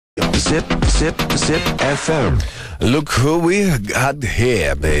Zip FM. Look who we got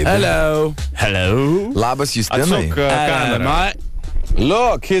here, baby. Hello. Labas, Justinai. Atsuk kamerą.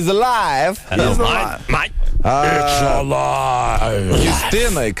 Look, he's alive. Hello, He's alive. It's alive.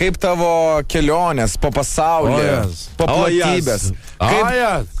 Justinai, kaip tavo kelionės po pasaulį, po platybės?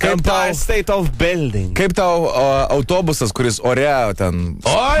 Kaip tau state of building. Kaip tau autobusas, kuris ore ten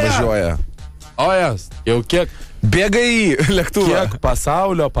važiuoja? Jau kiek Bėga į lėktuvą. Kiek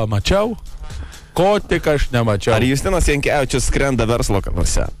pasaulio pamačiau, ko tik aš nemačiau. Ar Justinas Jankevičius skrenda verslo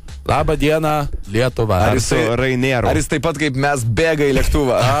karuose? Labą dieną, Lietuva. Ar su Rainieru? Ar jis taip pat kaip mes bėga į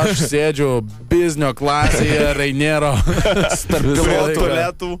lėktuvą? Aš sėdžiu biznio klasėje Rainiero.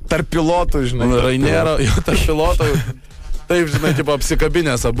 Tarp pilotų, žinai. Rainiero, tarp pilotų. Taip, žinai, tipo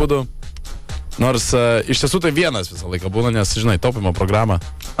apsikabinės abudu. Nors iš tiesų tai vienas visą laiką būna, nes, žinai, taupimo programą,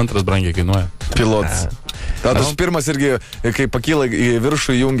 antras brangiai kainuoja. Pilotas. Aš pirmas irgi, kai pakyla į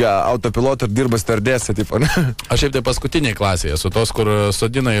viršų, jungia autopilotą ir dirba stardėse, tipo, ne? Aš šiaip tai paskutiniai klasėje, su tos, kur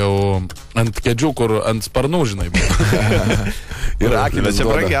sodina jau ant kėdžių, kur ant sparnų, žinai. Ir akinius. Čia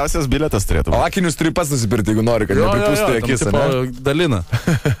brangiausias bilietas turėtų. O akinius turi pats nusipirkti, jeigu nori, kad nepripūstų akis, ne? Dalina.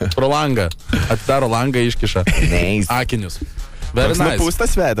 Pro langą. Atidaro langą, iškiša. Akinius. Very nice.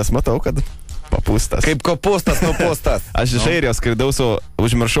 Nupūstas veidas, matau, kad papūstas. Kaip kopūstas, nupūstas. Aš iš Airijos skridau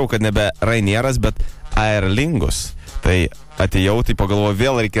užmiršau, kad nebe Rainieras, bet Aer Lingus. Tai atėjau, tai pagalvoju,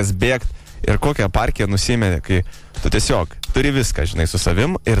 vėl reikės bėgti ir kokią partiją nusimeni, kai tu tiesiog turi viską, žinai, su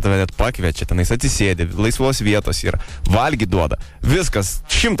savim ir tave net pakviečia, tenais atsisėdi, laisvos vietos ir valgy duoda. Viskas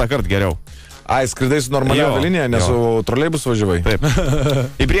 100 kartų geriau. Ai, skridai su normalia avialinija, nes su troleibusu važiavai. Taip.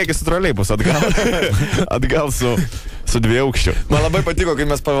 Į priekį su troleibusu, atgal su dvieaukščiu. Man labai patiko, kai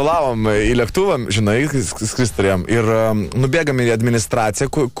mes pavėlavom į lėktuvą, žinai, skristarėm ir nubėgam į administraciją,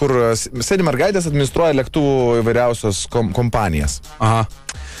 kur sėdi mergaitės administruoja lėktuvų įvairiausios kompanijas. Aha.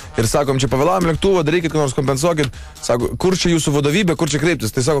 Ir sakom, čia pavėlavom lėktuvą, darykit, ką nors kompensuokit. Sako, kur čia jūsų vadovybė, kur čia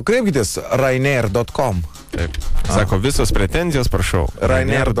kreiptis? Tai sako, kreipkitės Rainier.com. Taip. Sako, visos pretenzijos, prašau.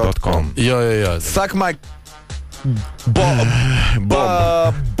 Rainier.com. Jo. Suck my...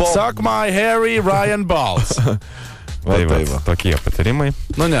 Suck my hairy Ryan balls. Tokie patarimai.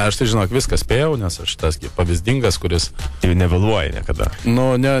 Nu ne, aš tai žinok, viską spėjau, nes aš tas pavyzdingas, kuris... Jau nevėluoja niekada.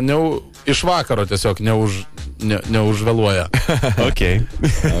 Nu, iš vakaro tiesiog neužvėluoja. Okay.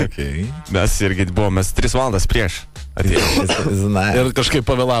 Mes irgi buvome 3 valandas prieš. Ir kažkaip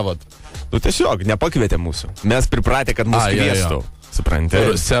pavėlavot. Nu tiesiog, nepakvietė mūsų. Mes pripratę, kad mūsų kviestų. Supranti.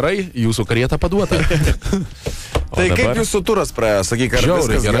 Ir serai, jūsų karieta paduota. Tai kaip jūsų turas praėjo? Sakyk, ar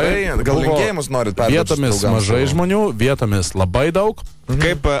viskas gerai? Gal linkėjimus norit perduoti? Vietomis mažai žmonių, vietomis labai daug.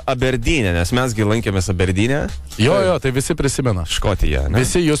 Kaip Aberdeenė, nes mesgi lankėmės Aberdeenė. Jo, tai visi prisimena. Škotija, ne?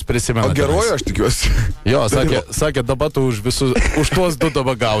 Visi jūs prisimena. O geruoju, aš tikiuosi. Jo, sakė, dabar tu už tuos 2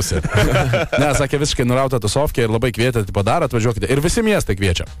 dabar gausi. Ne, sakė, visiškai nurauta tusovkė ir labai kvietė, padarą, atvažiuokite. Ir visi miestai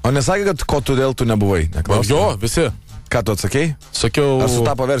kviečia. O nesakė, kad kodėl tu nebuvai? Jo, visi. Ką tu atsakei? Sakiau... Ar su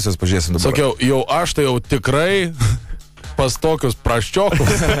tapo versijos pažiūrėsim dabar? Sakiau, jau aš tai jau tikrai pas tokius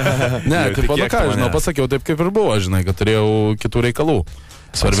praščiokus. Ne, tai ką, žinau, pasakiau taip, kaip ir buvo, žinai, kad turėjau kitų reikalų.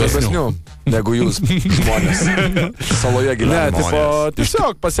 Svarbesnių. Negu jūs žmonės. Saloje gyvena. Ne,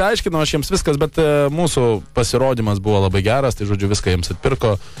 tiesiog pasiaiškinau aš jiems viskas, bet mūsų pasirodymas buvo labai geras, tai žodžiu viską jiems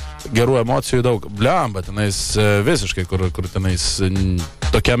atpirko, gerų emocijų daug. Bliamba, tenais visiškai, kur tenais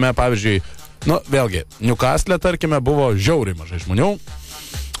tokiame, pavyzdžiui, nu, vėlgi, Newcastle, tarkime, buvo žiauriai mažai žmonių,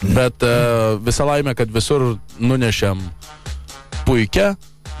 bet visą laimę, kad visur nunešėm puikia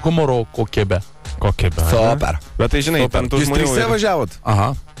humoro kokybę. Super. Bet tai, žinai, ten tų žmonių... Jūs 3 važiavot?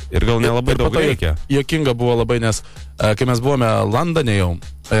 Aha. Ir gal nelabai daug reikia. Jokinga buvo labai, nes kai mes buvome Londone jau,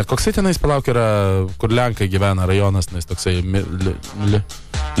 koksai tenais palauk yra, kur Lenkai gyvena rajonas, nes toksai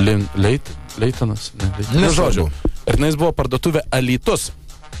Leitonas? Nežodžiu. Ir tenais buvo parduotuvė Alytus.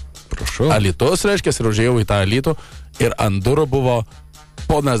 Prašau. Alytus, reiškia, ir užėjau į tą Alytų ir ant durų buvo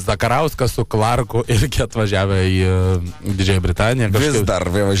ponas Zakarauskas su Clarku irgi atvažiavę į Didžiąją Britaniją. Vis dar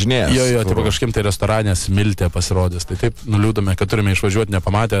važinėjęs. Jo, tipo kažkim tai restorane Smiltė pasirodys. Tai taip nuliūdome, kad turime išvažiuoti,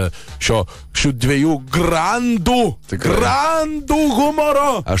 nepamatę šių 2 grandų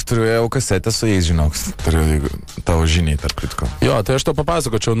humoro. Aš turėjau kasetę su jais, žinok. Turėjau tavo žiniai, tarp kitko. Jo, tai aš to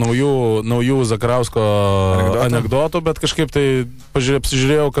papasakočiau naujų Zakarausko anekdotų, bet kažkaip tai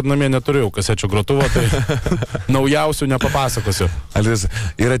apsižiūrėjau, kad namie neturėjau kasečių grotuvo, tai naujausių nepapasakosiu.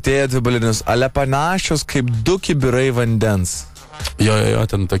 Ir atėjo 2 balinius, ale panašios kaip 2 kibirai vandens. Jo,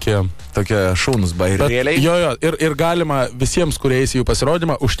 ten tokie šaunus bairėliai. Jo, ir galima visiems, kurie eis į jų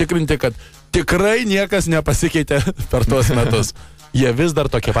pasirodymą, užtikrinti, kad tikrai niekas nepasikeitė per tuos metus. Jie vis dar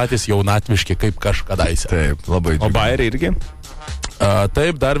tokie patys jaunatviški kaip kažkadaise. Taip, labai džiugu. O bairiai irgi?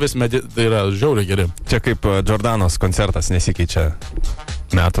 Taip, dar vis tai yra žiauriai geri. Čia kaip Jordanos koncertas nesikeičia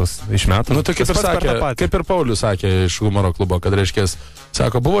iš metų. Nu, tai kaip ir sakė, kaip ir Paulius sakė iš humoro klubo, kad reiškės,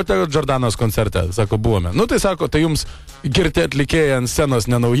 sako, buvote Jordanos koncerte? Sako, buvome. Nu, tai sako, tai jums girti atlikėjai ant scenos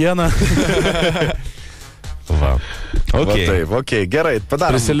nenaujiena. Va. Okay. Va taip, okay, gerai,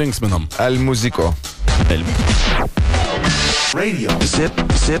 padarom. Prisilinksminom. El Muziko. Radio.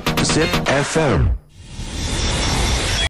 Zip FM.